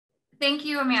Thank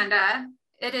you, Amanda.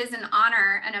 It is an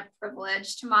honor and a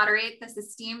privilege to moderate this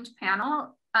esteemed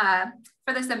panel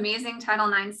for this amazing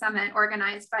Title IX summit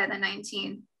organized by the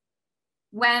 19.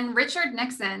 When Richard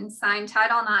Nixon signed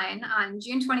Title IX on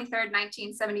June 23rd,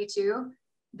 1972,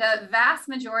 the vast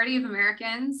majority of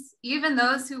Americans, even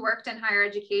those who worked in higher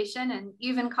education and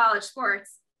even college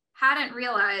sports, hadn't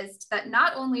realized that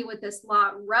not only would this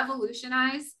law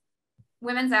revolutionize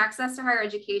women's access to higher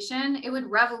education, it would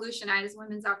revolutionize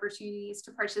women's opportunities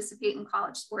to participate in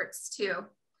college sports too.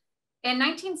 In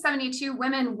 1972,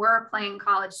 women were playing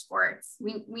college sports.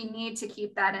 We need to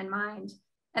keep that in mind.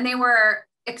 And they were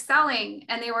excelling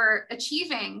and they were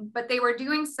achieving, but they were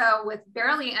doing so with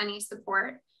barely any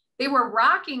support. They were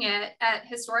rocking it at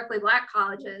historically Black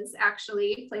colleges,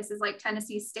 actually. Places like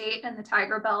Tennessee State and the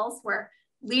Tiger Bells were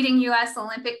leading US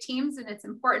Olympic teams, and it's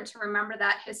important to remember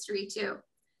that history too.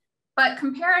 But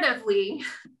comparatively,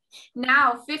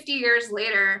 now 50 years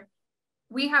later,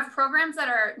 we have programs that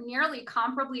are nearly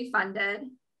comparably funded.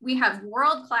 We have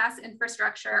world-class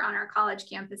infrastructure on our college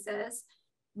campuses.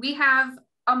 We have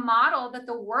a model that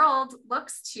the world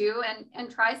looks to and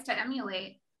tries to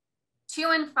emulate.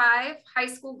 2 in 5 high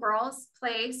school girls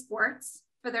play sports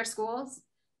for their schools.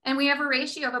 And we have a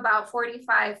ratio of about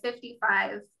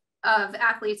 45-55 of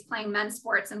athletes playing men's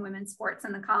sports and women's sports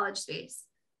in the college space.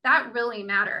 That really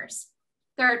matters.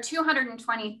 There are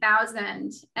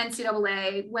 220,000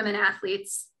 NCAA women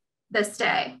athletes this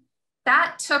day.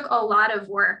 That took a lot of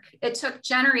work. It took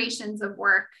generations of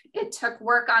work. It took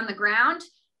work on the ground.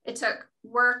 It took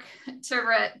work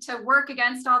to work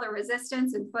against all the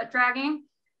resistance and foot dragging.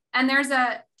 And there's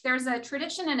a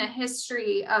tradition and a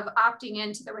history of opting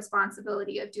into the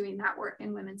responsibility of doing that work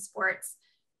in women's sports.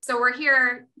 So we're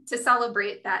here to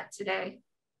celebrate that today.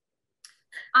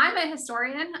 I'm a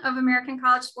historian of American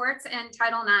college sports and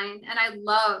Title IX, and I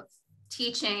love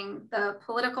teaching the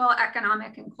political,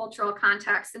 economic, and cultural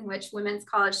context in which women's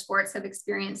college sports have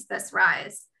experienced this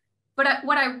rise. But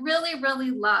what I really,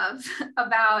 really love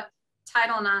about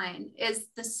Title IX is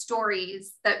the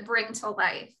stories that bring to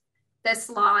life this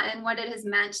law and what it has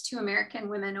meant to American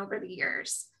women over the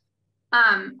years.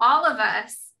 All of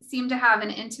us seem to have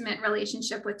an intimate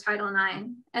relationship with Title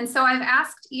IX. And so I've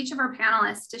asked each of our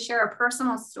panelists to share a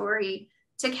personal story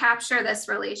to capture this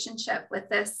relationship with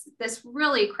this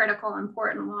really critical,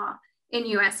 important law in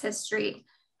US history.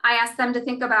 I asked them to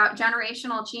think about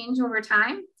generational change over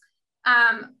time,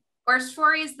 or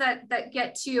stories that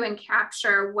get to and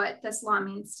capture what this law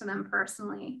means to them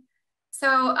personally.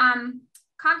 So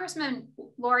Congressman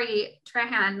Lori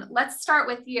Trahan, let's start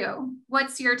with you.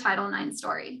 What's your Title IX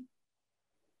story?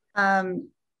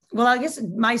 Well, I guess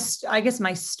my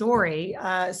story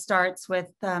starts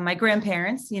with my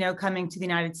grandparents, coming to the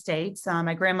United States.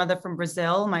 My grandmother from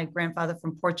Brazil, my grandfather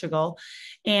from Portugal,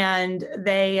 and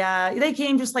they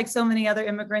came just like so many other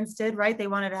immigrants did, right? They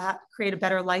wanted to create a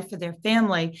better life for their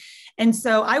family, and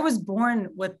so I was born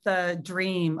with the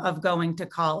dream of going to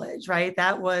college, right?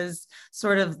 That was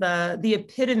sort of the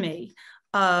epitome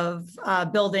of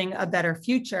building a better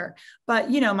future. But,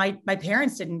 my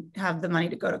parents didn't have the money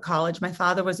to go to college. My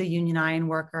father was a union iron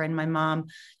worker, and my mom,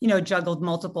 juggled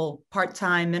multiple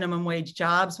part-time minimum wage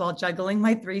jobs while juggling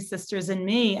my 3 sisters and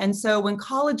me. And so when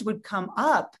college would come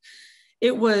up,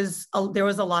 there was a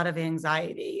lot of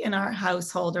anxiety in our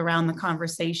household around the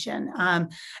conversation.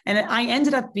 And I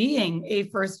ended up being a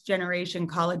first-generation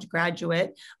college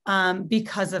graduate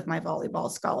because of my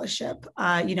volleyball scholarship.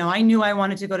 I knew I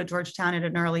wanted to go to Georgetown at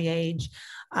an early age.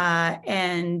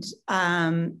 And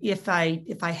if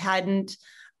I hadn't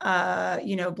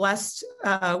blessed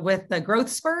with the growth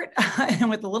spurt and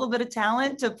with a little bit of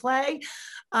talent to play,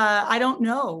 I don't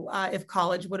know if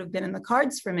college would have been in the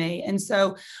cards for me. And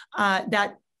so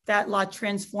that law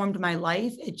transformed my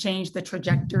life. It changed the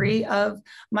trajectory of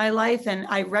my life. And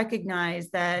I recognize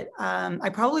that I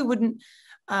probably wouldn't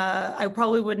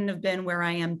have been where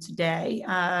I am today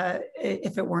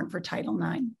if it weren't for Title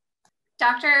IX.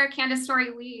 Dr. Candace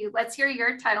Story-Lee, let's hear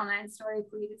your Title IX story,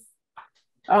 please.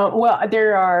 Well,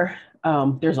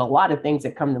 there's a lot of things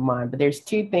that come to mind, but there's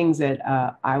 2 things that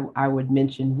I would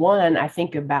mention. One, I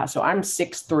think about, so I'm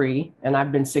 6'3", and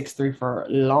I've been 6'3" for a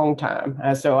long time.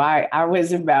 So I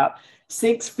was about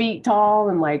 6 feet tall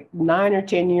and like 9 or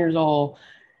 10 years old,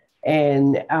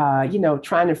 and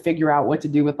trying to figure out what to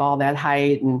do with all that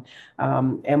height. And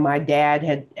my dad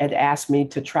had asked me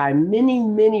to try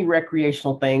many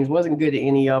recreational things. Wasn't good at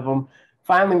any of them.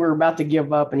 Finally, we were about to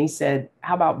give up, and he said,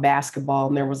 how about basketball?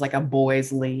 And there was like a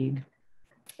boys' league.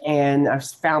 And I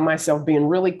found myself being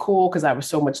really cool because I was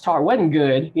so much taller. It wasn't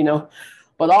good,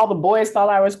 but all the boys thought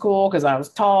I was cool because I was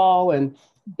tall. And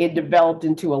it developed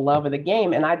into a love of the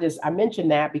game. And I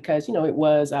mentioned that because, you know, it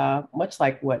was much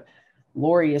like what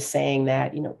Lori is saying,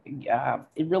 that, you know,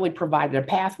 it really provided a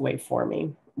pathway for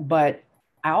me. But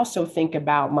I also think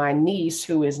about my niece,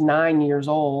 who is 9 years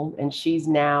old, and she's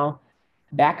now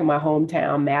back in my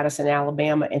hometown, Madison,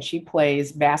 Alabama, and she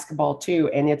plays basketball too.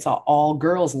 And it's an all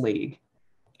girls league.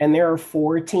 And there are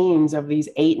 4 teams of these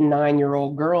 8 and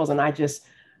 9-year-old girls. And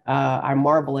I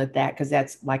marvel at that, because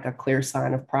that's like a clear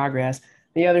sign of progress.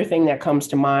 The other thing that comes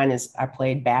to mind is I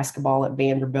played basketball at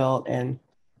Vanderbilt and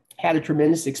had a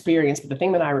tremendous experience. But the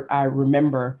thing that I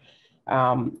remember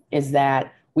is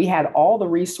that we had all the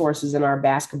resources in our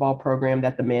basketball program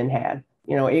that the men had.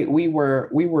 You know, we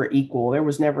were equal. There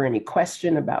was never any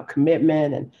question about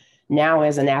commitment. And now,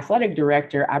 as an athletic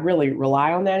director, I really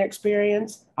rely on that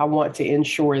experience. I want to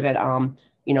ensure that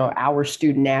you know, our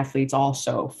student athletes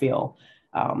also feel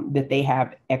that they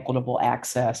have equitable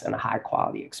access and a high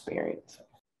quality experience.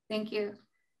 Thank you.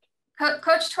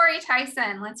 Coach Tori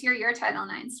Tyson, let's hear your Title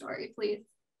IX story, please.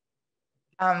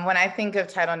 When I think of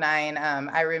Title IX,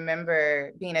 I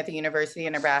remember being at the University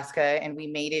of Nebraska, and we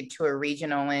made it to a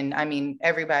regional. And I mean,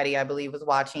 everybody, I believe, was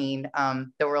watching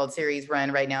the World Series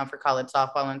run right now for college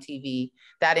softball on TV.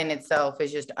 That in itself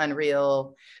is just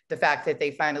unreal. The fact that they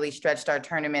finally stretched our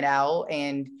tournament out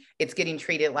and it's getting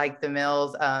treated like the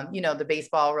Mills, you know, the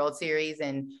baseball World Series,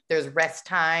 and there's rest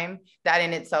time. That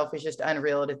in itself is just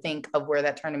unreal to think of where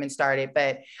that tournament started.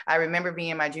 But I remember being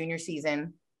in my junior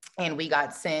season, and we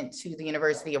got sent to the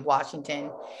University of Washington.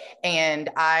 And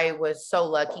I was so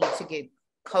lucky to get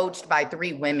coached by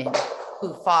 3 women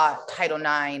who fought Title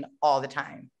IX all the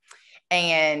time.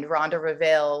 And Rhonda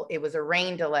Ravel, it was a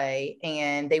rain delay,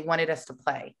 and they wanted us to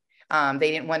play.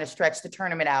 They didn't want to stretch the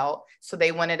tournament out. So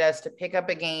they wanted us to pick up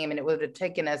a game, and it would have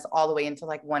taken us all the way until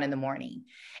like 1 a.m.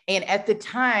 And at the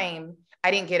time, I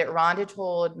didn't get it. Rhonda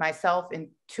told myself and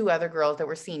 2 other girls that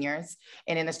were seniors,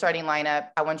 and in the starting lineup,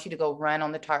 I want you to go run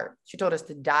on the tarp. She told us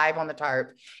to dive on the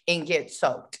tarp and get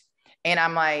soaked. And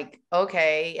I'm like,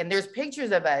 okay. And there's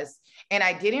pictures of us. And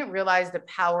I didn't realize the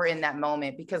power in that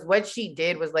moment, because what she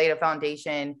did was laid a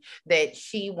foundation that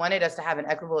she wanted us to have an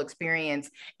equitable experience,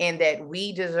 and that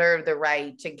we deserve the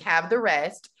right to have the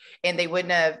rest. And they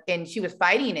wouldn't have, and she was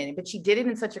fighting it, but she did it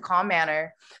in such a calm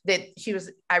manner that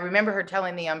I remember her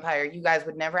telling the umpire, you guys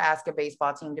would never ask a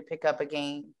baseball team to pick up a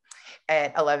game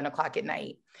at 11 o'clock at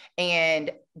night.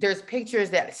 And there's pictures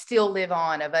that still live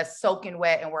on of us soaking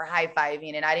wet and we're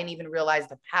high-fiving. And I didn't even realize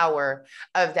the power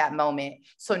of that moment.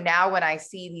 So now when I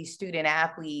see these student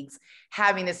athletes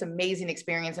having this amazing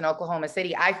experience in Oklahoma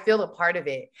City, I feel a part of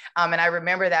it. And I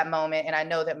remember that moment, and I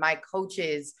know that my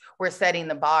coaches were setting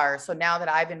the bar. So now that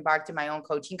I've embarked in my own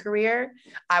coaching career,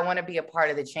 I want to be a part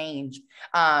of the change.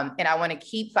 And I want to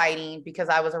keep fighting, because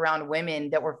I was around women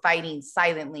that were fighting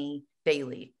silently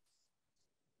daily.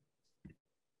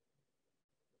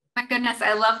 My goodness,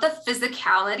 I love the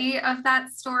physicality of that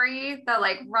story, the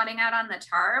like running out on the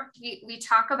tarp. We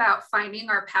talk about finding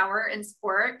our power in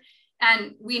sport,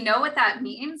 and we know what that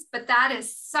means, but that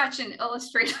is such an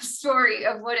illustrative story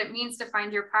of what it means to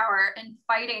find your power and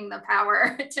fighting the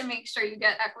power to make sure you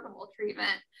get equitable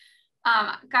treatment.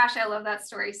 Gosh, I love that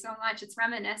story so much. It's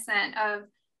reminiscent of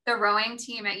the rowing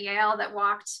team at Yale that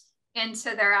walked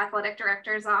into their athletic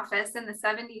director's office in the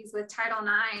 70s with Title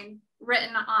IX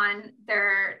written on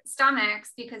their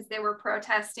stomachs, because they were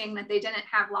protesting that they didn't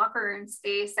have locker room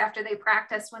space after they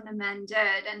practiced when the men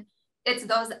did. And it's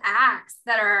those acts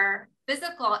that are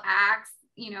physical acts,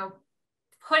 you know,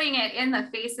 putting it in the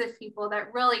face of people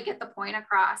that really get the point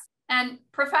across. And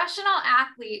professional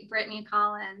athlete Brittany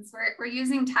Collins, we're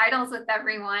using titles with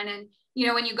everyone. And you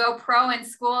know, when you go pro in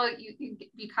school, you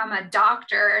become a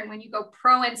doctor. And when you go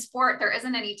pro in sport, there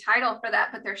isn't any title for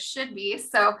that, but there should be.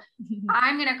 So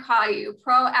I'm going to call you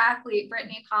pro athlete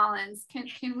Brittany Collins.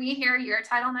 Can we hear your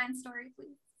Title IX story,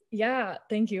 please? Yeah,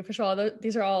 thank you for sure.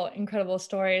 These are all incredible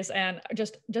stories. And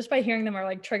just by hearing them are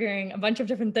like triggering a bunch of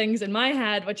different things in my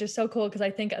head, which is so cool, because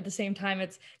I think at the same time,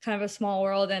 it's kind of a small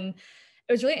world. And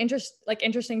it was really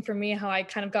interesting for me how I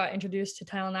kind of got introduced to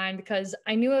Title IX, because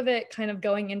I knew of it kind of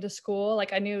going into school.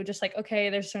 Like I knew just like, okay,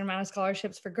 there's a certain amount of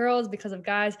scholarships for girls because of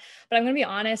guys, but I'm going to be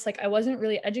honest, like I wasn't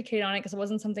really educated on it because it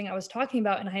wasn't something I was talking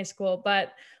about in high school.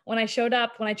 But when I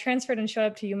transferred and showed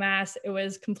up to UMass, it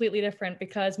was completely different,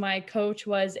 because my coach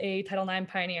was a Title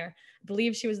IX pioneer. I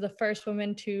believe she was the first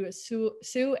woman to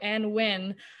sue and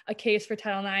win a case for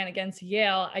Title IX against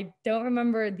Yale. I don't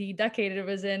remember the decade it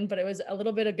was in, but it was a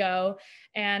little bit ago.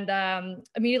 And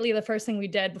immediately the first thing we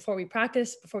did before we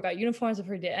practiced, before we got uniforms,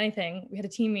 before we did anything, we had a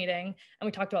team meeting and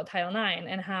we talked about Title IX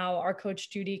and how our coach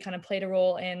Judy kind of played a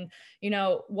role in, you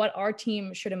know, what our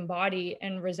team should embody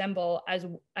and resemble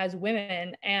as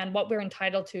women and what we're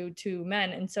entitled to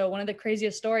men. And so one of the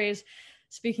craziest stories,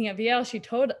 speaking of Yale, she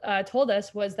told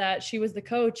us was that she was the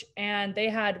coach and they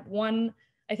had one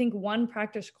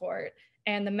practice court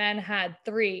and the men had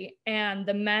 3, and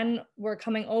the men were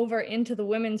coming over into the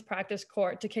women's practice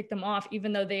court to kick them off,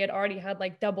 even though they had already had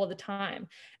like double the time.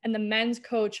 And the men's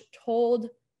coach told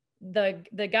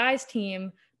the guys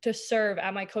team to serve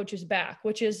at my coach's back,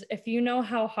 which is, if you know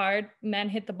how hard men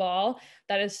hit the ball,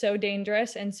 that is so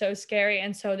dangerous and so scary.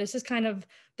 And so this is kind of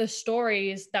the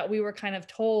stories that we were kind of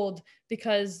told,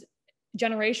 because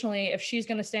generationally, if she's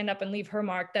going to stand up and leave her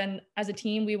mark, then as a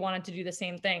team, we wanted to do the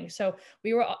same thing. So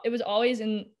it was always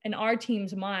in our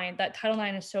team's mind that Title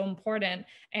IX is so important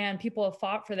and people have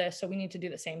fought for this. So we need to do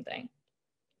the same thing.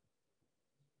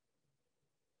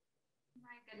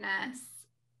 My goodness.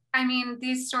 I mean,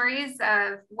 these stories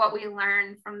of what we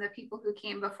learn from the people who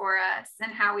came before us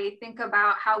and how we think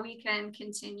about how we can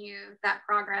continue that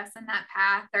progress and that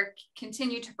path, or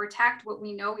continue to protect what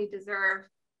we know we deserve,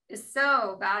 is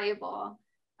so valuable.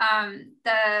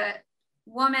 The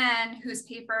woman whose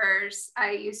papers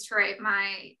I used to write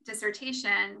my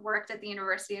dissertation worked at the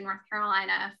University of North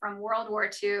Carolina from World War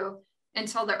II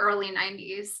until the early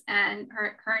 90s. And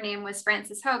her name was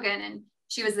Frances Hogan, and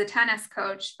she was the tennis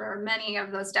coach for many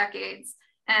of those decades.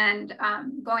 And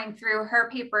going through her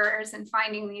papers and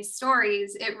finding these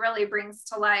stories, it really brings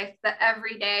to life the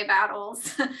everyday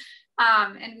battles.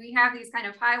 And we have these kind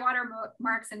of high water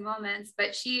marks and moments,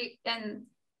 but she, in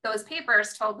those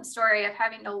papers, told the story of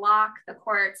having to lock the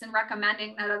courts and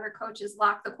recommending that other coaches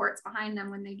lock the courts behind them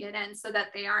when they get in, so that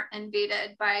they aren't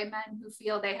invaded by men who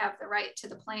feel they have the right to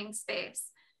the playing space.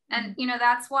 And, you know,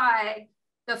 that's why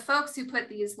the folks who put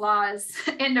these laws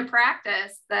into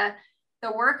practice, the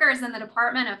workers in the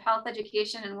Department of Health,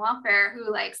 Education, and Welfare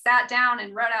who like sat down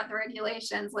and wrote out the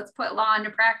regulations, let's put law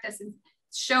into practice and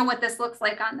show what this looks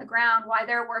like on the ground, why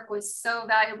their work was so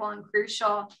valuable and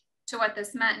crucial to what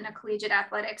this meant in a collegiate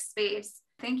athletics space.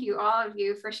 Thank you, all of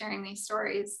you, for sharing these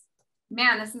stories.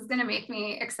 Man, this is going to make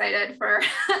me excited for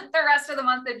the rest of the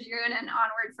month of June and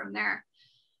onward from there.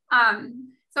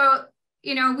 So,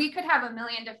 you know, we could have a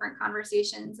million different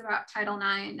conversations about Title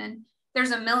IX, and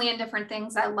there's a million different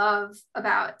things I love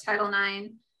about Title IX.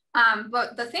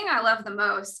 But the thing I love the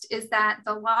most is that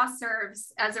the law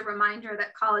serves as a reminder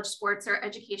that college sports are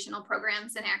educational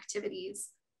programs and activities.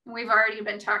 And we've already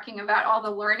been talking about all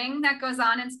the learning that goes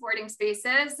on in sporting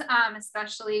spaces,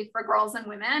 especially for girls and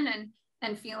women,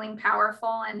 and feeling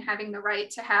powerful and having the right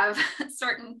to have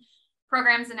certain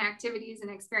programs and activities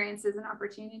and experiences and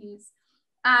opportunities.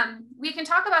 We can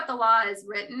talk about the law as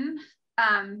written.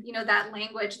 You know, that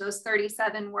language, those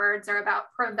 37 words, are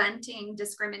about preventing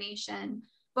discrimination.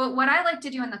 But what I like to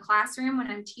do in the classroom when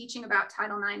I'm teaching about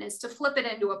Title IX is to flip it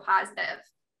into a positive.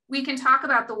 We can talk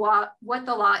about what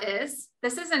the law is.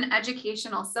 This is an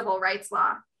educational civil rights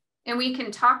law. And we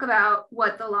can talk about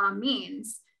what the law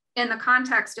means. In the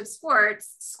context of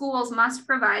sports, schools must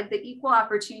provide the equal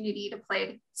opportunity to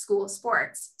play school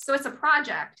sports. So it's a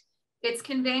project. It's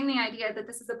conveying the idea that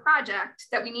this is a project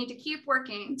that we need to keep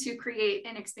working to create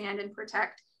and expand and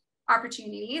protect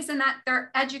opportunities, and that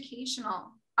they're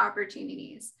educational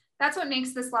opportunities. That's what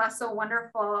makes this law so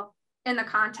wonderful in the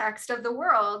context of the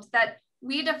world, that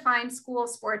we define school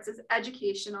sports as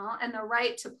educational and the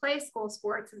right to play school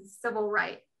sports as a civil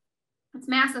right. It's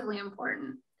massively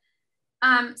important.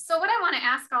 So what I want to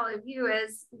ask all of you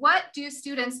is, what do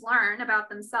students learn about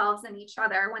themselves and each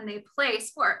other when they play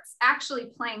sports, actually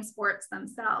playing sports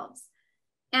themselves?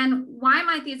 And why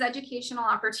might these educational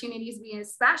opportunities be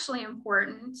especially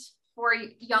important for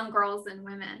young girls and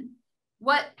women?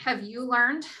 What have you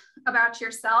learned about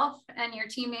yourself and your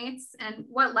teammates, and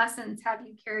what lessons have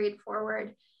you carried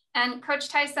forward? And Coach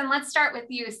Tyson, let's start with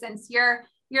you, since you're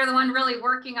the one really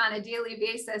working on a daily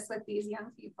basis with these young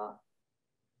people.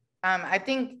 I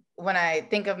think when I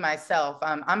think of myself,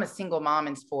 I'm a single mom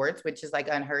in sports, which is like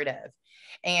unheard of.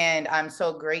 And I'm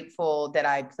so grateful that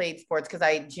I played sports, because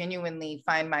I genuinely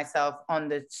find myself on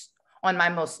on my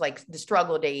most like the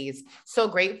struggle days. So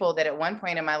grateful that at one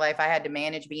point in my life, I had to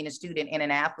manage being a student and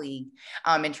an athlete,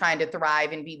 and trying to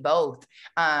thrive and be both.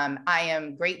 I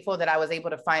am grateful that I was able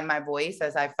to find my voice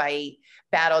as I fight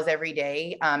battles every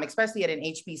day, especially at an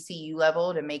HBCU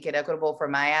level, to make it equitable for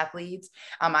my athletes.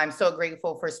 I'm so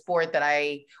grateful for sport that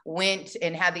I went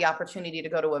and had the opportunity to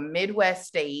go to a Midwest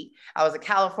state. I was a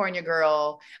California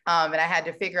girl, and I had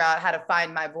to figure out how to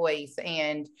find my voice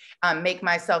and make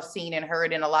myself seen and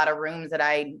heard in a lot of rooms that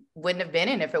I wouldn't have been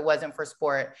in if it wasn't for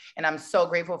sport. And I'm so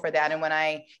grateful for that. And when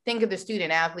I think of the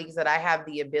student athletes that I have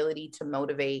the ability to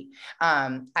motivate,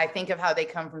 I think of how they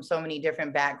come from so many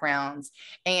different backgrounds.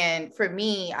 And for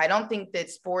me, I don't think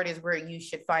that sport is where you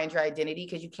should find your identity,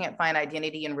 because you can't find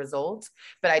identity in results.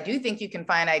 But I do think you can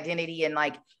find identity in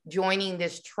like joining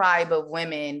this tribe of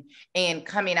women and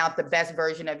coming out the best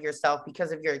version of yourself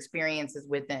because of your experiences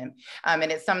with them.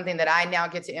 And it's something that I now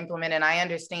get to implement. And I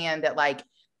understand that like,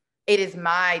 it is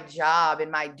my job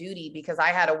and my duty, because I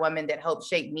had a woman that helped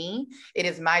shape me. It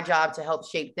is my job to help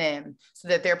shape them so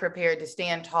that they're prepared to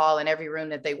stand tall in every room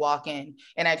that they walk in.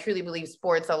 And I truly believe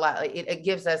sports it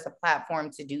gives us a platform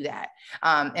to do that.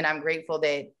 And I'm grateful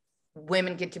that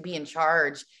women get to be in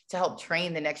charge to help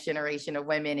train the next generation of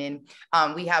women.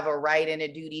 And we have a right and a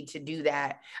duty to do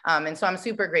that. And so I'm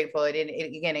super grateful. Again,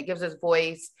 it gives us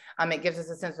voice. It gives us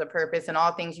a sense of purpose and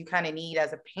all things you kind of need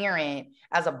as a parent,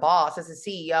 as a boss, as a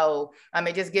CEO.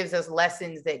 It just gives us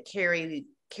lessons that carry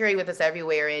with us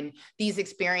everywhere. And these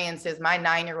experiences, my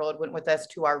 9-year-old went with us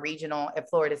to our regional at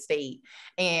Florida State,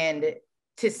 and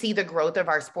to see the growth of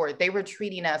our sport, they were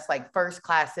treating us like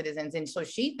first-class citizens. And so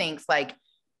she thinks like,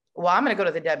 well, I'm going to go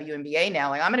to the WNBA now.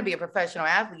 Like, I'm going to be a professional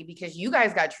athlete because you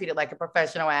guys got treated like a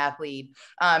professional athlete.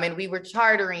 And we were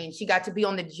chartering. She got to be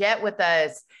on the jet with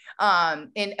us.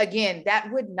 And again, that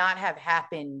would not have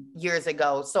happened years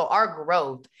ago. So our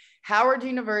growth, Howard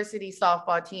University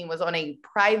softball team was on a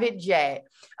private jet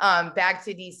back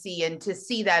to DC, and to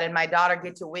see that and my daughter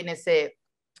get to witness it,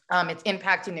 it's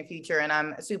impacting the future. And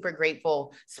I'm super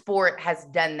grateful sport has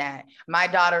done that. My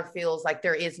daughter feels like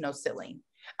there is no ceiling.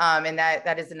 And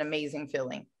that is an amazing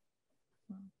feeling.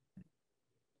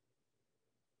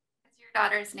 What's your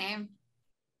daughter's name?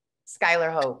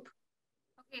 Skylar Hope.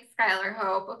 Okay, Skylar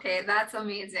Hope. Okay, that's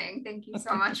amazing. Thank you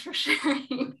so much for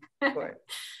sharing.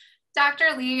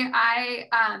 Dr. Lee, I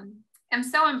am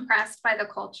so impressed by the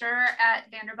culture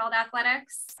at Vanderbilt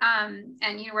Athletics.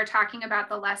 And you were talking about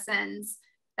the lessons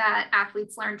that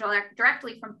athletes learn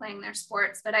directly from playing their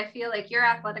sports, but I feel like your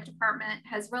athletic department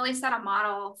has really set a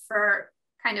model for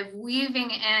kind of weaving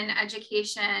in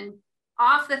education,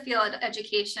 off the field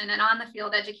education and on the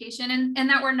field education, and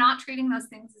that we're not treating those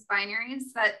things as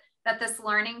binaries, that this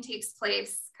learning takes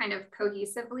place kind of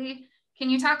cohesively.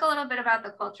 Can you talk a little bit about the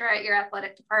culture at your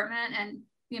athletic department and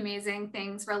the amazing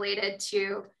things related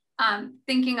to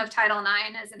thinking of Title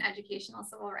IX as an educational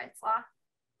civil rights law?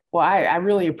 Well, I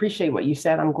really appreciate what you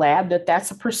said. I'm glad that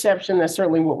that's a perception. That's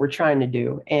certainly what we're trying to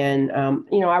do. And,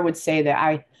 I would say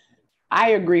that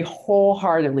I agree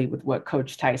wholeheartedly with what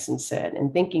Coach Tyson said,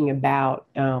 and thinking about,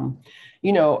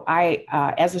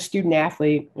 as a student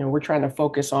athlete, we're trying to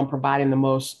focus on providing the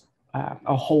most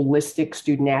a holistic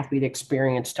student athlete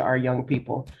experience to our young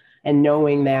people, and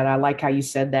knowing that I like how you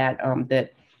said that,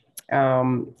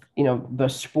 the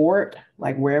sport,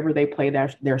 like wherever they play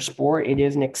their sport, it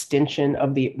is an extension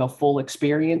of the full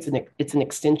experience, and it's an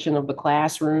extension of the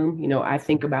classroom. I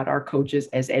think about our coaches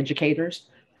as educators.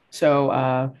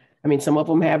 So, some of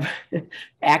them have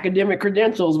academic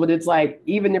credentials, but it's like,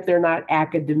 even if they're not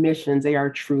academicians, they are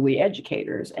truly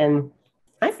educators. And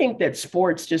I think that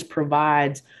sports just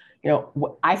provides,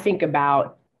 what I think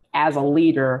about as a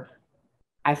leader,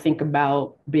 I think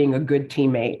about being a good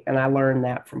teammate. And I learned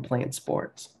that from playing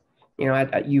sports.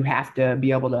 You have to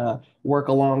be able to work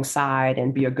alongside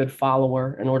and be a good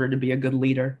follower in order to be a good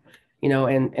leader,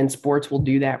 and sports will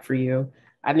do that for you.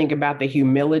 I think about the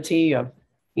humility of,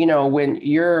 when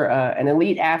you're an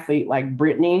elite athlete like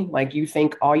Brittany, like you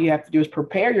think all you have to do is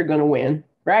prepare, you're going to win,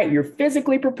 right? You're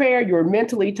physically prepared, you're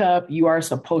mentally tough, you are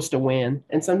supposed to win.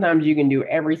 And sometimes you can do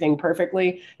everything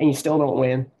perfectly and you still don't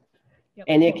win. Yep.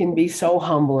 And it can be so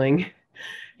humbling.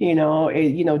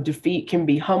 Defeat can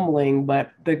be humbling,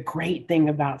 but the great thing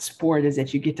about sport is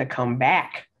that you get to come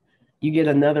back. You get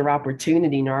another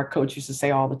opportunity. And our coach used to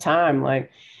say all the time, like,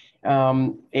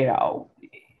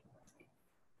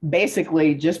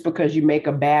 basically, just because you make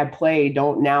a bad play,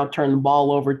 don't now turn the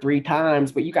ball over 3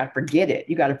 times, but you got to forget it.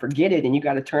 You got to forget it, and you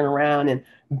got to turn around and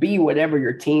be whatever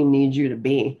your team needs you to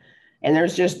be. And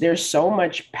there's so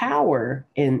much power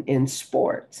in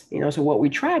sports, So what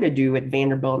we try to do at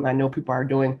Vanderbilt, and I know people are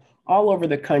doing all over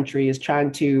the country, is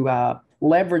trying to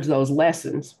leverage those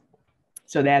lessons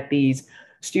so that these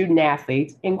student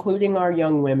athletes, including our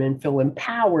young women, feel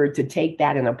empowered to take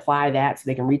that and apply that so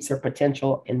they can reach their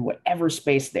potential in whatever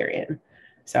space they're in.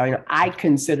 So, you know, I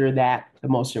consider that the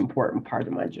most important part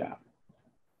of my job.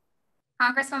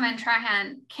 Congresswoman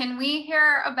Trahan, can we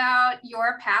hear about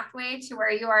your pathway to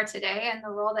where you are today and the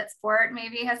role that sport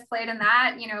maybe has played in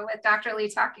that, you know, with Dr. Lee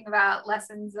talking about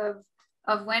lessons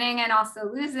of winning and also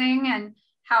losing and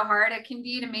how hard it can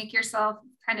be to make yourself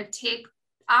kind of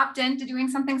opt into doing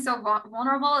something so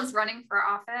vulnerable as running for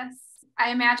office.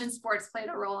 I imagine sports played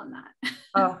a role in that.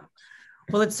 Oh,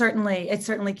 well, it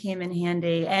certainly came in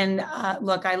handy. And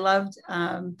look, I loved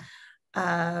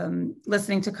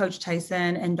listening to Coach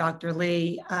Tyson and Dr.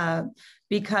 Lee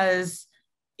because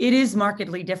it is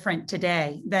markedly different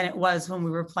today than it was when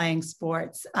we were playing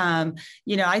sports.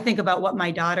 You know, I think about what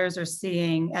my daughters are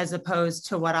seeing as opposed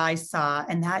to what I saw,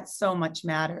 and that so much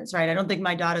matters, right? I don't think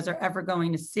my daughters are ever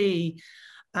going to see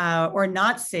or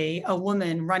not see a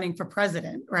woman running for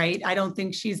president, right? I don't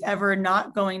think she's ever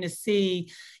not going to see,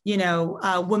 you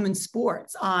know, women's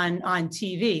sports on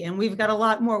TV. And we've got a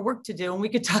lot more work to do, and we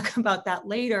could talk about that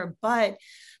later, but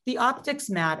the optics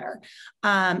matter.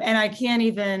 And I can't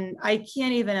even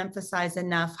emphasize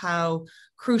enough how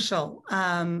crucial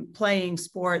playing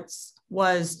sports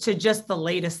was to just the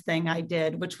latest thing I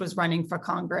did, which was running for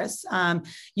Congress.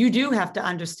 You do have to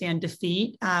understand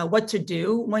defeat, what to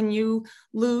do when you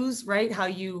lose, right? How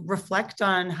you reflect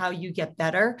on how you get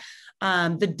better,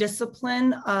 the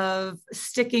discipline of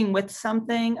sticking with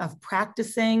something, of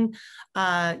practicing,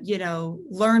 you know,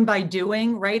 learn by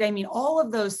doing, right? I mean, all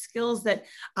of those skills that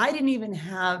I didn't even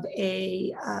have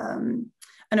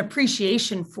an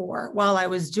appreciation for while I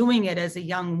was doing it as a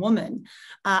young woman.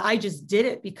 I just did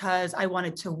it because I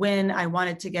wanted to win. I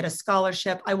wanted to get a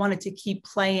scholarship. I wanted to keep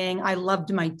playing. I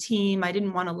loved my team. I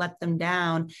didn't want to let them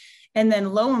down. And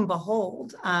then lo and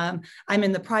behold, I'm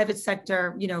in the private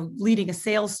sector, you know, leading a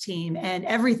sales team, and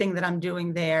everything that I'm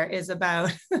doing there is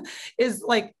about, is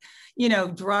like, you know,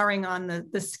 drawing on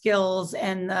the skills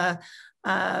and the,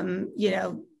 you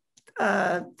know,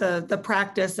 the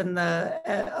practice and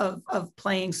of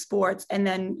playing sports, and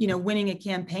then, you know, winning a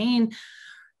campaign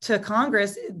to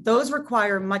Congress. Those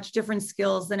require much different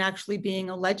skills than actually being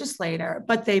a legislator,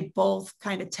 but they both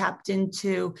kind of tapped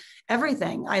into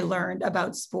everything I learned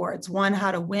about sports. One,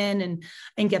 how to win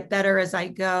and get better as I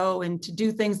go, and to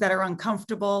do things that are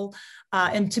uncomfortable,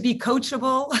 and to be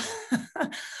coachable,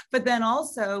 but then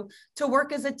also to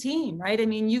work as a team, right? I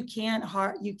mean, you can't,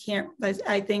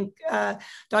 I think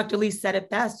Dr. Lee said it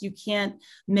best, you can't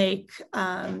make, you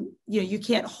know, you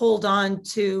can't hold on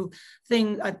to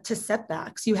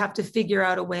setbacks. You have to figure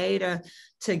out a way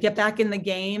to get back in the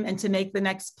game and to make the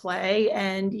next play.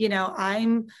 And, you know,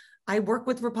 I work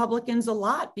with Republicans a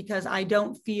lot because I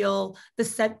don't feel the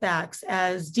setbacks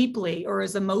as deeply or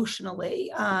as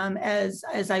emotionally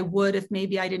as I would if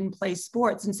maybe I didn't play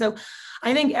sports. And so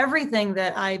I think everything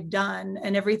that I've done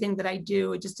and everything that I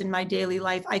do just in my daily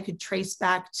life, I could trace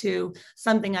back to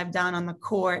something I've done on the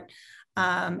court.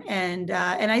 And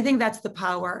I think that's the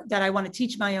power that I want to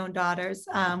teach my own daughters,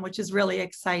 which is really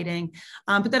exciting,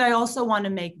 but that I also want to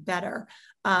make better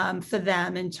for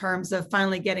them in terms of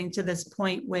finally getting to this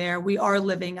point where we are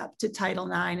living up to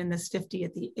Title IX in this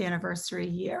 50th anniversary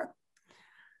year.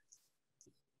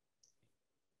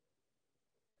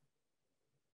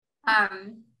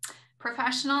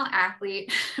 Professional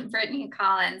athlete, Brittany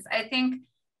Collins, I think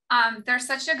there's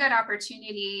such a good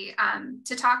opportunity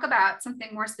to talk about something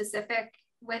more specific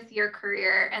with your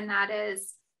career, and that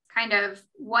is kind of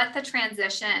what the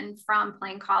transition from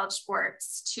playing college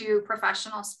sports to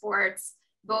professional sports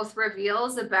both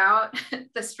reveals about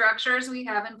the structures we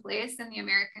have in place in the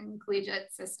American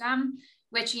collegiate system,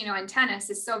 which, you know, in tennis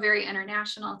is so very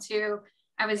international too.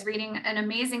 I was reading an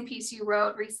amazing piece you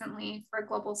wrote recently for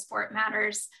Global Sport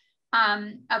Matters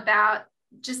about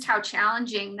just how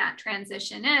challenging that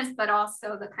transition is, but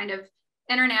also the kind of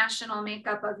international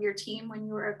makeup of your team when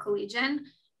you were a collegian.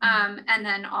 And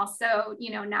then also,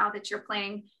 you know, now that you're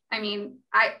playing, I mean,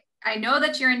 I know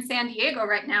that you're in San Diego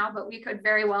right now, but we could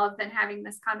very well have been having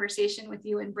this conversation with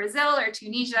you in Brazil or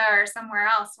Tunisia or somewhere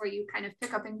else where you kind of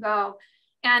pick up and go.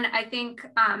 And I think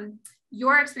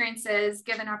your experiences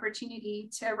give an opportunity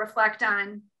to reflect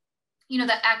on, you know,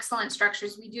 the excellent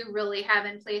structures we do really have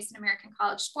in place in American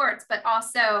college sports, but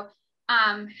also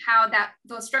how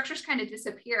those structures kind of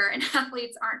disappear and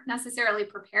athletes aren't necessarily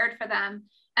prepared for them.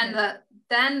 And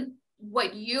then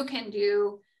what you can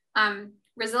do,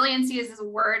 resiliency is a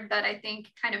word that I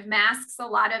think kind of masks a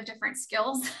lot of different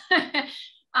skills,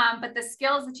 but the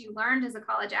skills that you learned as a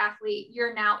college athlete,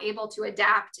 you're now able to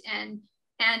adapt and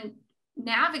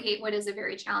navigate what is a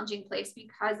very challenging place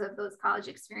because of those college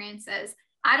experiences.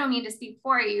 I don't mean to speak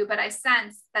for you, but I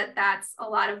sense that that's a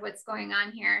lot of what's going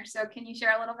on here. So can you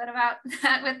share a little bit about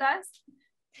that with us?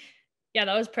 Yeah,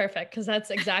 that was perfect, because that's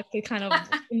exactly kind of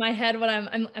in my head when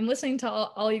I'm listening to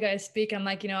all you guys speak. I'm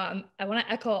like, I want to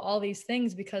echo all these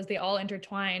things because they all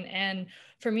intertwine. And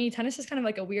for me, tennis is kind of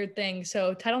like a weird thing.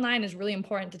 So Title IX is really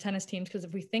important to tennis teams, because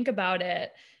if we think about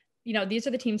it, these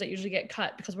are the teams that usually get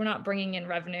cut because we're not bringing in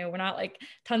revenue. We're not, like,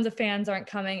 tons of fans aren't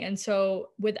coming. And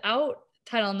so without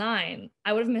Title IX,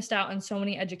 I would have missed out on so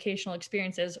many educational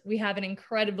experiences. We have an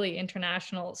incredibly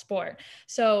international sport.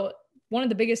 So one of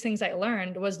the biggest things I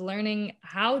learned was learning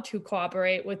how to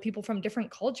cooperate with people from different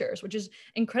cultures, which is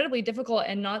incredibly difficult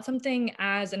and not something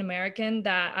as an American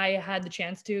that I had the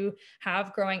chance to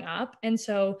have growing up. And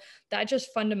so that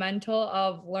just fundamental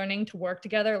of learning to work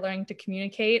together, learning to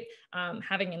communicate,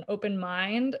 having an open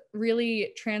mind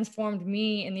really transformed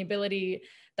me in the ability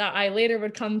that I later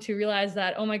would come to realize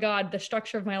that, oh my God, the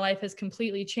structure of my life has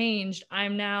completely changed.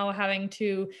 I'm now having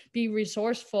to be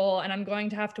resourceful, and I'm going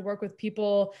to have to work with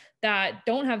people that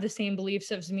don't have the same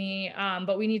beliefs as me,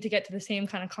 but we need to get to the same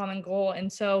kind of common goal.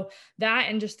 And so that,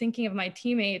 and just thinking of my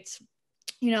teammates,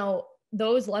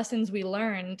 those lessons we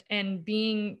learned, and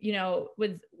being,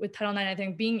 with Title IX, I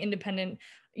think being independent,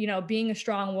 being a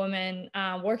strong woman,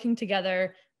 working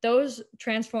together, those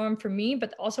transform for me,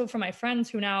 but also for my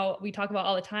friends who now we talk about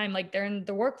all the time, like they're in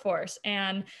the workforce,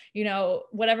 and,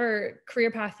 whatever career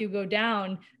path you go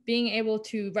down, being able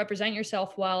to represent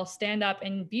yourself well, stand up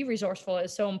and be resourceful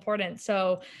is so important.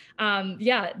 So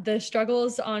the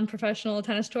struggles on professional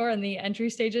tennis tour and the entry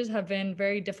stages have been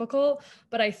very difficult,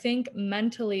 but I think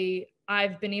mentally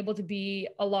I've been able to be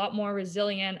a lot more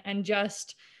resilient, and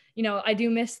just, I do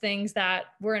miss things that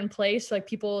were in place, like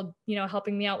people,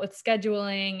 helping me out with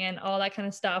scheduling and all that kind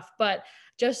of stuff. But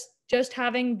just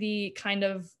having the kind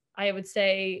of, I would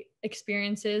say,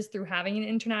 experiences through having an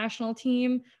international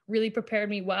team really prepared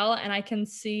me well. And I can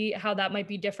see how that might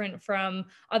be different from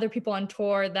other people on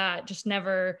tour that just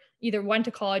never either went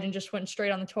to college and just went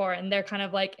straight on the tour. And they're kind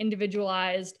of like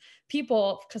individualized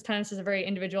people, because tennis is a very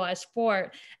individualized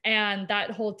sport. And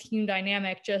that whole team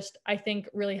dynamic just, I think,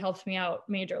 really helped me out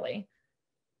majorly.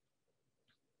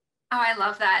 Oh, I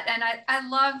love that. And I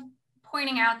love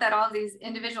pointing out that all of these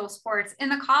individual sports in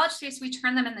the college space, we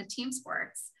turn them into team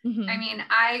sports. Mm-hmm. I mean,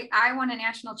 I won a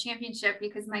national championship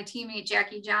because my teammate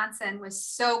Jackie Johnson was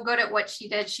so good at what she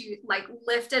did. She like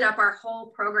lifted up our whole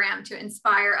program to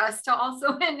inspire us to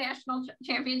also win national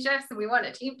championships. And we won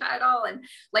a team title, and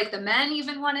like the men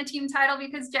even won a team title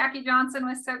because Jackie Johnson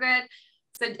was so good.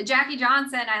 So Jackie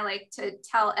Johnson, I like to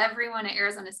tell everyone at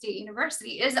Arizona State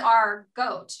University, is our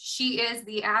GOAT. She is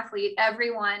the athlete.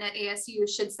 Everyone at ASU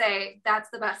should say that's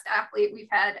the best athlete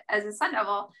we've had as a Sun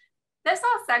Devil. This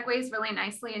all segues really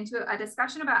nicely into a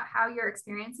discussion about how your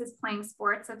experiences playing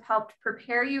sports have helped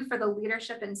prepare you for the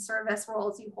leadership and service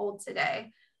roles you hold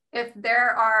today. If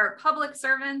there are public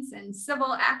servants and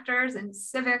civil actors and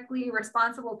civically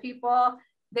responsible people,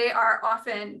 they are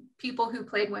often people who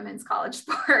played women's college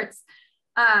sports.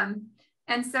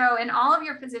 And so in all of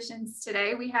your positions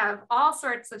today, we have all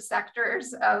sorts of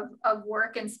sectors of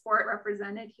work and sport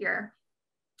represented here.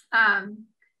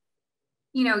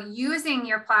 Using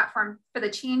your platform for the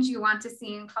change you want to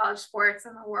see in college sports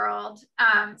in the world.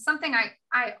 Something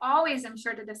I always am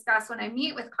sure to discuss when I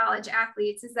meet with college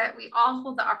athletes is that we all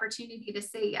hold the opportunity to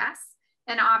say yes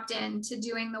and opt in to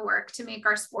doing the work to make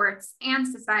our sports and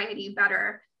society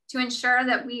better, to ensure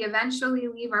that we eventually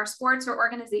leave our sports or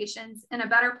organizations in a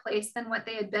better place than what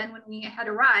they had been when we had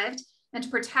arrived, and to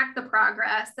protect the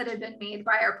progress that had been made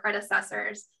by our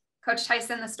predecessors. Coach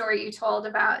Tyson, the story you told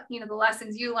about, the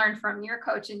lessons you learned from your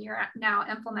coach and you're now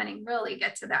implementing really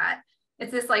get to that.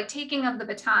 It's this like taking of the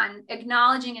baton,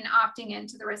 acknowledging and opting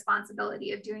into the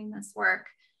responsibility of doing this work.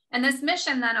 And this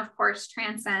mission then, of course,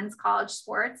 transcends college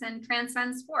sports and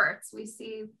transcends sports. We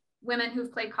see women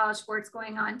who've played college sports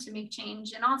going on to make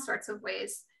change in all sorts of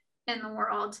ways in the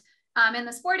world. In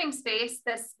the sporting space,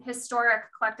 this historic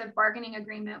collective bargaining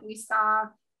agreement we saw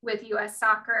with US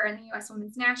soccer and the US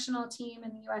women's national team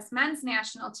and the US men's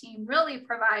national team really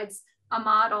provides a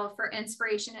model for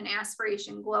inspiration and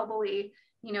aspiration globally.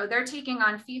 They're taking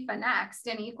on FIFA next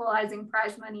and equalizing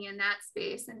prize money in that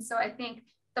space. And so I think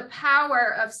the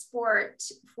power of sport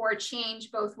for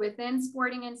change, both within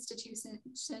sporting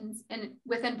institutions and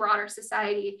within broader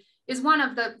society, is one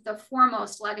of the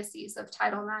foremost legacies of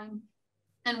Title IX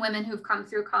and women who've come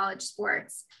through college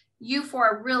sports. You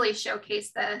four really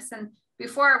showcase this. And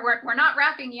before, we're not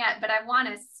wrapping yet, but I want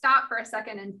to stop for a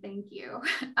second and thank you.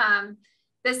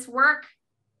 This work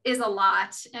is a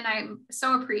lot. And I'm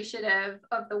so appreciative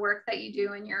of the work that you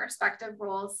do in your respective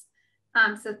roles.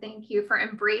 So thank you for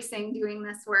embracing doing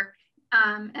this work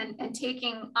and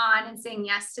taking on and saying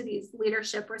yes to these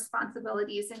leadership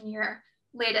responsibilities in your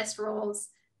latest roles.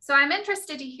 So I'm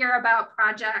interested to hear about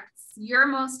projects you're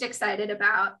most excited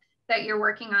about that you're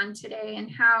working on today, and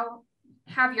how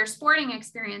have your sporting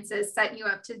experiences set you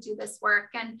up to do this work.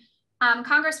 And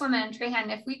Congresswoman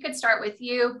Trahan, if we could start with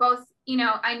you both,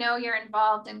 I know you're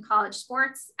involved in college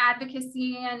sports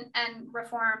advocacy and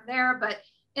reform there, but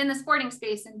in the sporting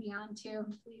space and beyond too,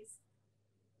 please.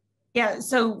 Yeah,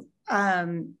 so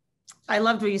I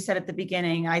loved what you said at the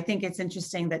beginning. I think it's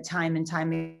interesting that time and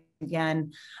time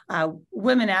again,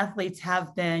 women athletes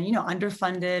have been,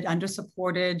 underfunded,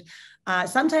 undersupported,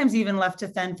 sometimes even left to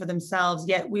fend for themselves,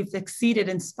 yet we've succeeded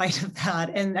in spite of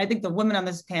that. And I think the women on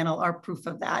this panel are proof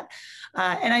of that.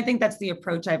 And I think that's the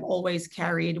approach I've always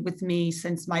carried with me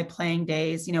since my playing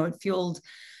days. It fueled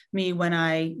me when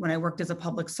I worked as a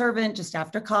public servant just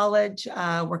after college,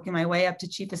 working my way up to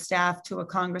chief of staff to a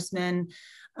congressman.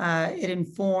 It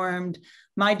informed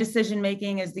my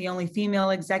decision-making as the only female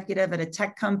executive at a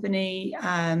tech company.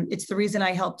 It's the reason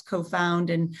I helped co-found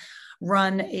and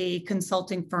run a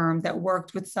consulting firm that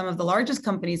worked with some of the largest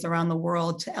companies around the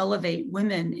world to elevate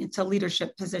women into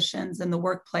leadership positions in the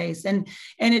workplace. And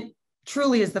it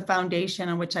truly is the foundation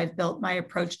on which I've built my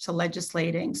approach to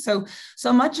legislating. So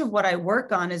much of what I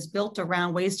work on is built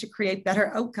around ways to create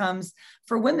better outcomes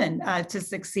for women to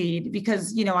succeed,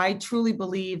 because, I truly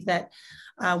believe that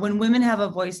when women have a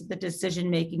voice at the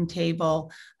decision-making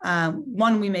table,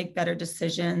 one, we make better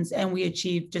decisions and we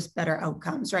achieve just better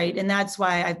outcomes, right? And that's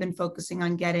why I've been focusing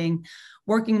on getting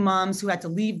working moms who had to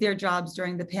leave their jobs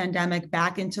during the pandemic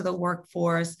back into the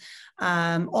workforce,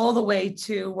 all the way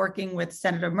to working with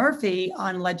Senator Murphy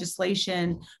on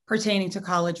legislation pertaining to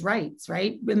college rights,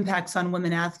 right? Impacts on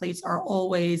women athletes are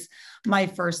always my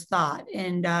first thought.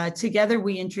 And together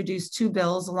we introduced 2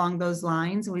 bills along those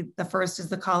lines. The first is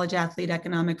the College Athlete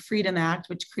Economic Freedom Act,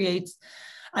 which creates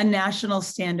a national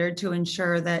standard to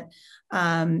ensure that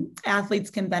athletes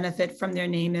can benefit from their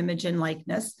name, image, and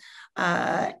likeness.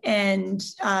 And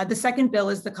the second bill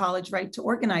is the College Right to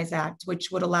Organize Act,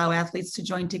 which would allow athletes to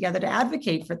join together to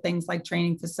advocate for things like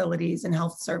training facilities and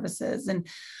health services. And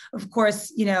of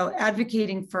course,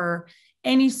 advocating for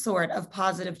any sort of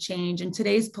positive change in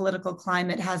today's political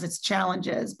climate has its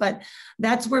challenges, but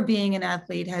that's where being an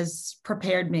athlete has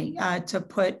prepared me to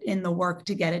put in the work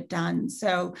to get it done.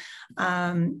 So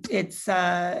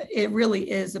it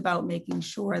really is about making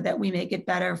sure that we make it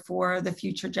better for the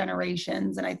future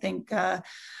generations. And I think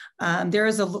there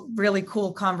is a really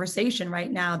cool conversation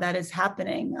right now that is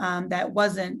happening that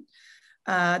wasn't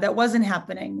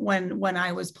happening when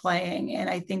I was playing. And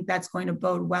I think that's going to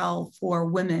bode well for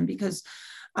women, because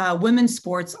women's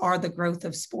sports are the growth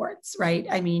of sports, right?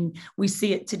 I mean, we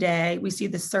see it today. We see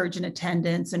the surge in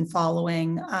attendance and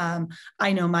following.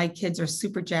 I know my kids are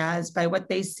super jazzed by what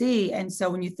they see. And so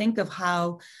when you think of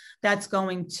how that's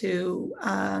going to,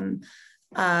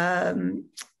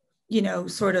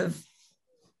 sort of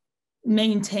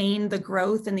maintain the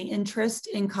growth and the interest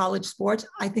in college sports,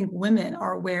 I think women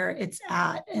are where it's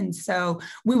at. And so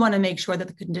we want to make sure that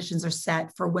the conditions are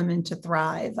set for women to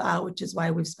thrive, which is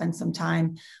why we've spent some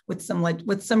time with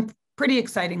some pretty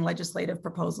exciting legislative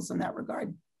proposals in that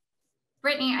regard.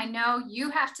 Brittany, I know you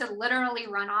have to literally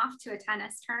run off to a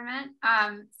tennis tournament.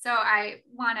 So I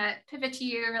want to pivot to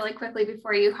you really quickly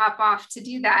before you hop off to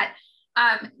do that.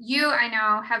 You, I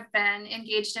know, have been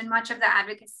engaged in much of the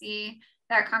advocacy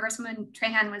that Congresswoman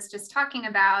Trahan was just talking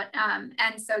about.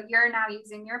 And so you're now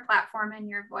using your platform and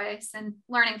your voice and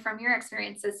learning from your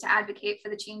experiences to advocate for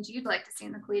the change you'd like to see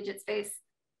in the collegiate space.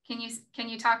 Can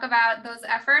you talk about those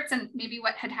efforts and maybe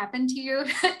what had happened to you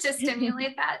to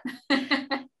stimulate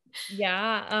that?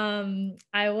 Yeah,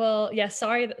 I will. Yeah,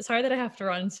 sorry that I have to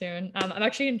run soon. I'm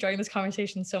actually enjoying this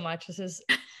conversation so much. This is,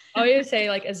 I always say,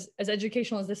 like, as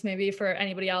educational as this may be for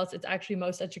anybody else, it's actually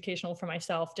most educational for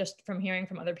myself, just from hearing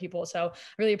from other people. So I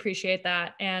really appreciate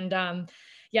that. And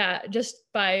yeah, just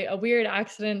by a weird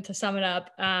accident, to sum it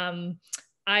up,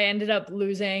 I ended up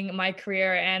losing my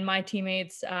career and my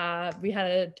teammates. We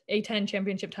had a A10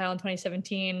 championship title in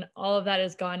 2017. All of that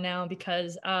is gone now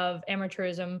because of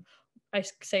amateurism. I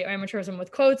say amateurism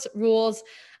with quotes, rules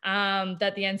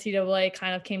that the NCAA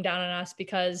kind of came down on us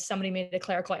because somebody made a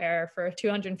clerical error for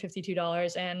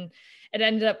 $252. And it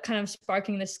ended up kind of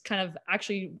sparking this kind of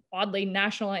actually oddly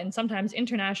national and sometimes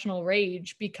international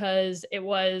rage, because it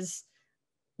was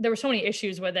there were so many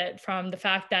issues with it, from the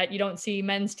fact that you don't see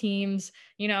men's teams,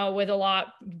 with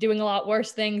doing a lot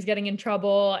worse things, getting in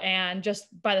trouble, and just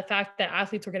by the fact that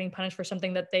athletes were getting punished for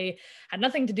something that they had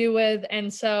nothing to do with.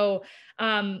 And so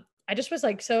I just was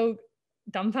like so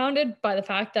dumbfounded by the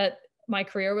fact that my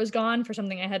career was gone for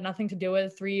something I had nothing to do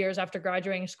with 3 years after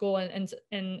graduating school, and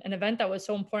an event that was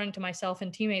so important to myself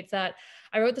and teammates, that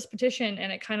I wrote this petition,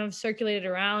 and it kind of circulated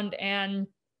around, and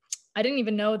I didn't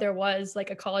even know there was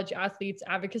like a college athletes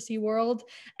advocacy world.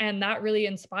 And that really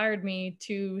inspired me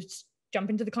to jump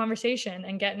into the conversation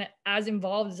and get as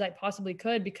involved as I possibly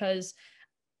could, because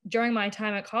during my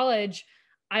time at college,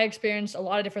 I experienced a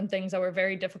lot of different things that were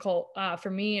very difficult for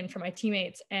me and for my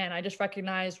teammates. And I just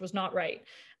recognized was not right.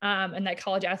 And that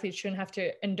college athletes shouldn't have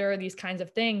to endure these kinds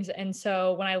of things. And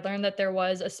so when I learned that there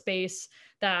was a space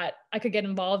that I could get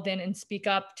involved in and speak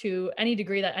up to any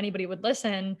degree that anybody would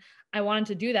listen, I wanted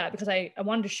to do that, because I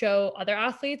wanted to show other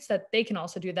athletes that they can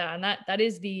also do that. And that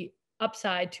is the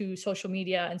upside to social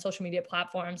media and social media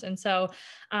platforms. And so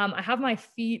I have my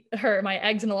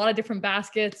eggs in a lot of different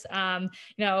baskets. I've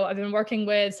been working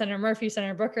with Senator Murphy,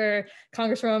 Senator Booker,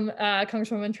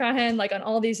 Congresswoman Trahan, like on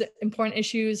all these important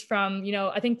issues from,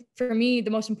 I think for me,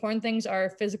 the most important things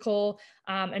are physical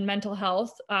and mental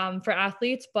health for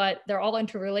athletes, but they're all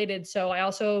interrelated. So I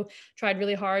also tried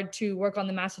really hard to work on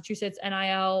the Massachusetts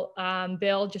NIL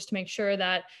bill, just to make sure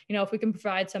that, if we can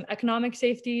provide some economic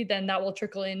safety, then that will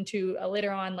trickle into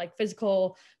later on, like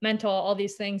physical, mental, all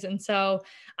these things. And so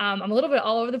I'm a little bit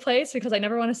all over the place, because I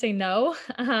never want to say no.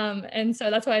 And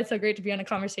so that's why it's so great to be on a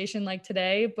conversation like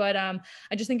today. But I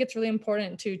just think it's really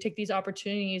important to take these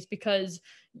opportunities, because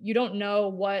you don't know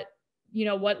what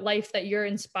life that you're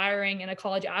inspiring in a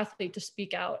college athlete to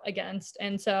speak out against.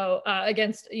 And so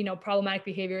against, problematic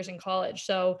behaviors in college.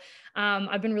 So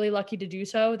I've been really lucky to do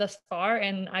so thus far.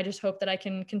 And I just hope that I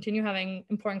can continue having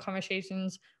important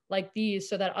conversations like these,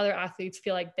 so that other athletes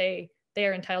feel like they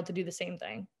are entitled to do the same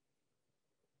thing.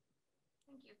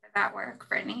 That work,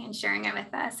 Brittany, and sharing it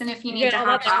with us. And if you need to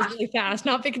hop off, off, really fast,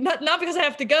 not because I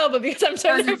have to go, but because I'm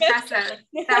so nervous. Impressive.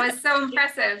 That was so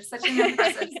impressive. Such an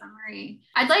impressive summary.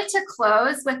 I'd like to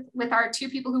close with our two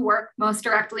people who work most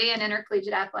directly in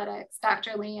intercollegiate athletics,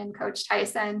 Dr. Lee and Coach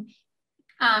Tyson.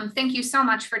 Thank you so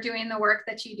much for doing the work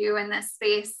that you do in this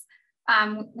space.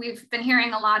 We've been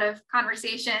hearing a lot of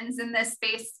conversations in this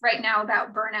space right now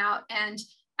about burnout, and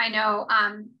I know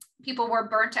people were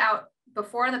burnt out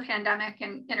before the pandemic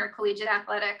in intercollegiate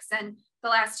athletics, and the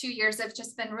last 2 years have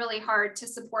just been really hard to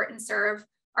support and serve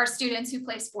our students who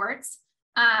play sports,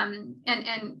 and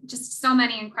just so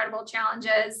many incredible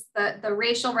challenges, the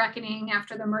racial reckoning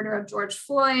after the murder of George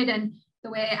Floyd, and the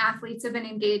way athletes have been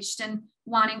engaged in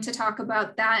wanting to talk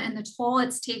about that and the toll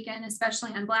it's taken,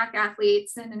 especially on Black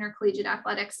athletes and intercollegiate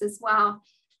athletics as well.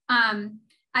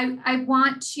 I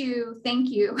want to thank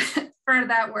you for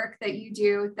that work that you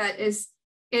do, that is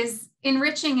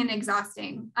enriching and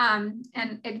exhausting,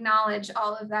 and acknowledge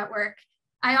all of that work.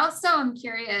 I also am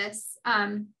curious,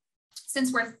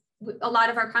 since a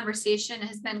lot of our conversation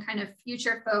has been kind of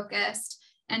future focused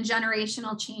and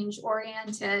generational change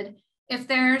oriented, if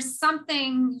there's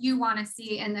something you want to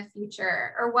see in the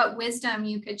future, or what wisdom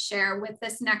you could share with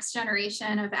this next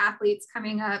generation of athletes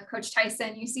coming up. Coach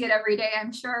Tyson, you see it every day,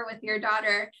 I'm sure, with your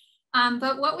daughter.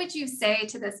 But what would you say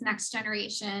to this next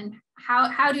generation?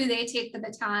 How do they take the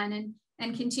baton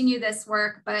and continue this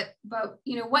work? But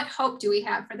what hope do we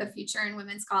have for the future in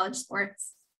women's college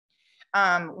sports?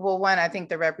 Well, one, I think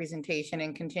the representation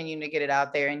and continuing to get it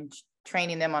out there and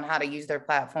training them on how to use their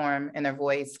platform and their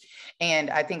voice. And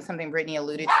I think something Brittany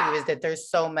alluded to is that there's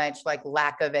so much like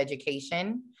lack of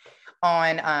education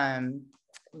on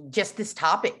just this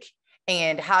topic.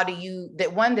 And how do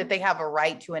that they have a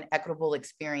right to an equitable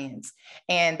experience.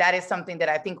 And that is something that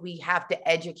I think we have to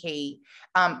educate.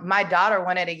 My daughter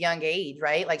won at a young age,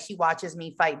 right? Like, she watches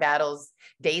me fight battles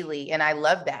daily. And I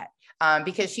love that.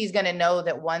 Because she's going to know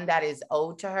that, one, that is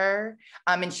owed to her,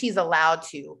 and she's allowed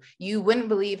to. You wouldn't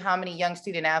believe how many young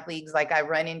student athletes like I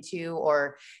run into,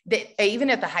 or that even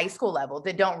at the high school level,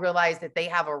 that don't realize that they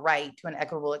have a right to an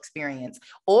equitable experience,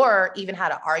 or even how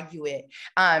to argue it,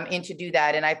 and to do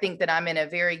that. And I think that I'm in a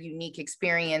very unique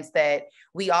experience that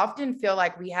we often feel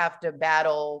like we have to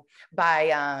battle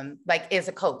by, like as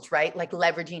a coach, right? Like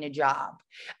leveraging a job.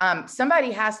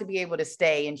 Somebody has to be able to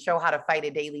stay and show how to fight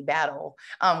a daily battle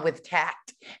with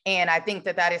tact. And I think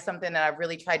that that is something that I've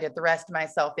really tried to thrust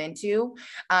myself into.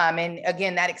 And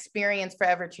again, that experience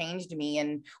forever changed me.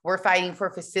 And we're fighting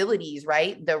for facilities,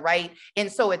 right?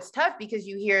 And so it's tough because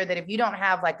you hear that if you don't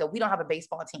have we don't have a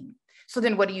baseball team. So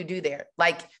then what do you do there?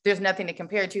 Like, there's nothing to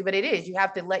compare to, but it is, you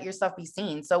have to let yourself be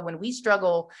seen. So when we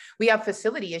struggle, we have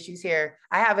facility issues here.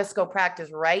 I have us go practice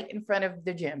right in front of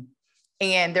the gym,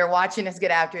 and they're watching us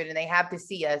get after it, and they have to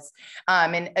see us.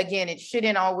 And again, it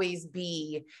shouldn't always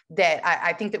be that.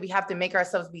 I think that we have to make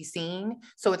ourselves be seen.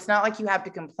 So it's not like you have to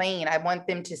complain. I want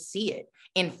them to see it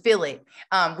and feel it.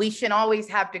 We shouldn't always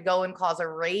have to go and cause a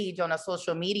rage on a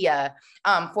social media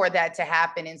for that to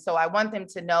happen. And so I want them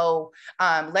to know,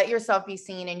 let yourself be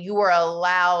seen, and you are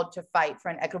allowed to fight for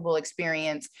an equitable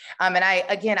experience. And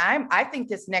I think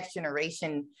this next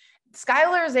generation,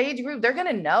 Skylar's age group, they're going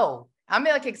to know. I'm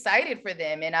excited for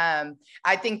them. And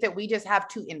I think that we just have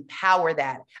to empower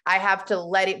that. I have to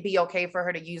let it be okay for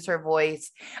her to use her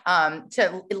voice,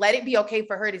 to let it be okay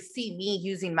for her to see me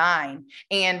using mine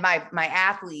and my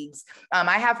athletes.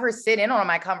 I have her sit in on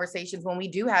my conversations when we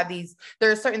do have these. There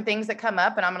are certain things that come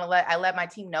up, and I let my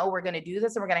team know we're going to do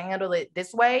this and we're going to handle it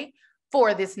this way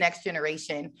for this next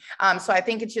generation. So I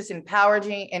think it's just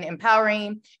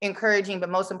empowering, encouraging, but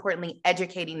most importantly,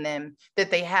 educating them that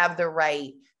they have the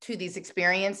right to these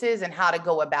experiences and how to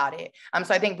go about it.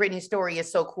 So I think Brittany's story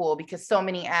is so cool because so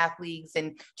many athletes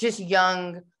and just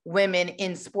young women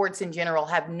in sports in general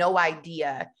have no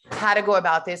idea how to go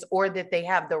about this, or that they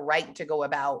have the right to go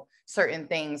about certain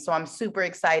things. So I'm super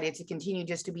excited to continue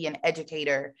just to be an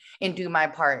educator and do my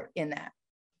part in that.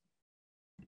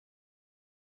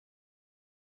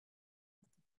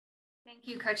 Thank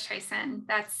you, Coach Tyson.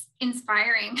 That's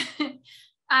inspiring.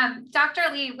 Dr.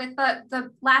 Lee, with the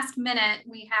last minute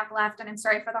we have left, and I'm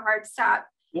sorry for the hard stop,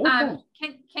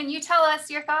 can you tell us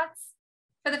your thoughts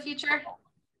for the future?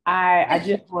 I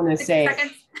just want to say,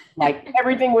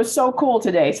 everything was so cool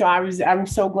today. So I'm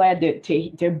so glad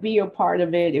to be a part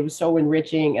of it. It was so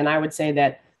enriching. And I would say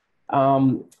that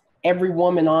every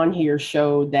woman on here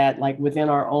showed that within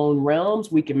our own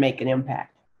realms, we can make an impact.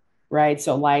 Right.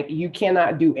 So you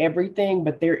cannot do everything,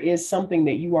 but there is something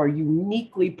that you are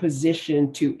uniquely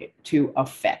positioned to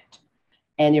affect.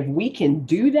 And if we can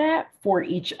do that for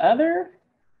each other,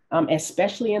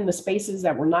 especially in the spaces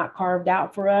that were not carved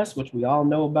out for us, which we all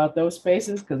know about those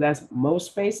spaces, because that's most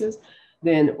spaces,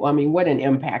 then, what an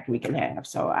impact we can have.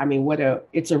 So,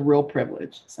 it's a real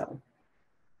privilege. So.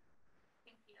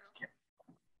 Thank you.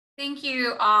 Thank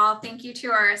you all. Thank you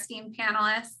to our esteemed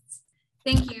panelists.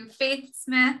 Thank you, Faith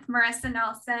Smith, Marissa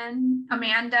Nelson,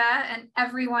 Amanda, and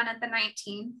everyone at the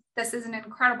 19th. This is an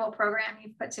incredible program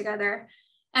you've put together.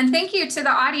 And thank you to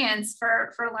the audience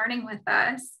for learning with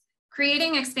us.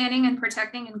 Creating, expanding, and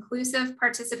protecting inclusive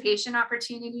participation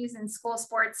opportunities in school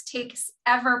sports takes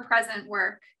ever-present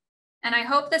work. And I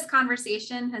hope this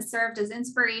conversation has served as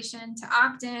inspiration to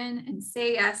opt in and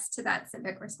say yes to that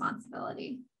civic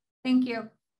responsibility. Thank you.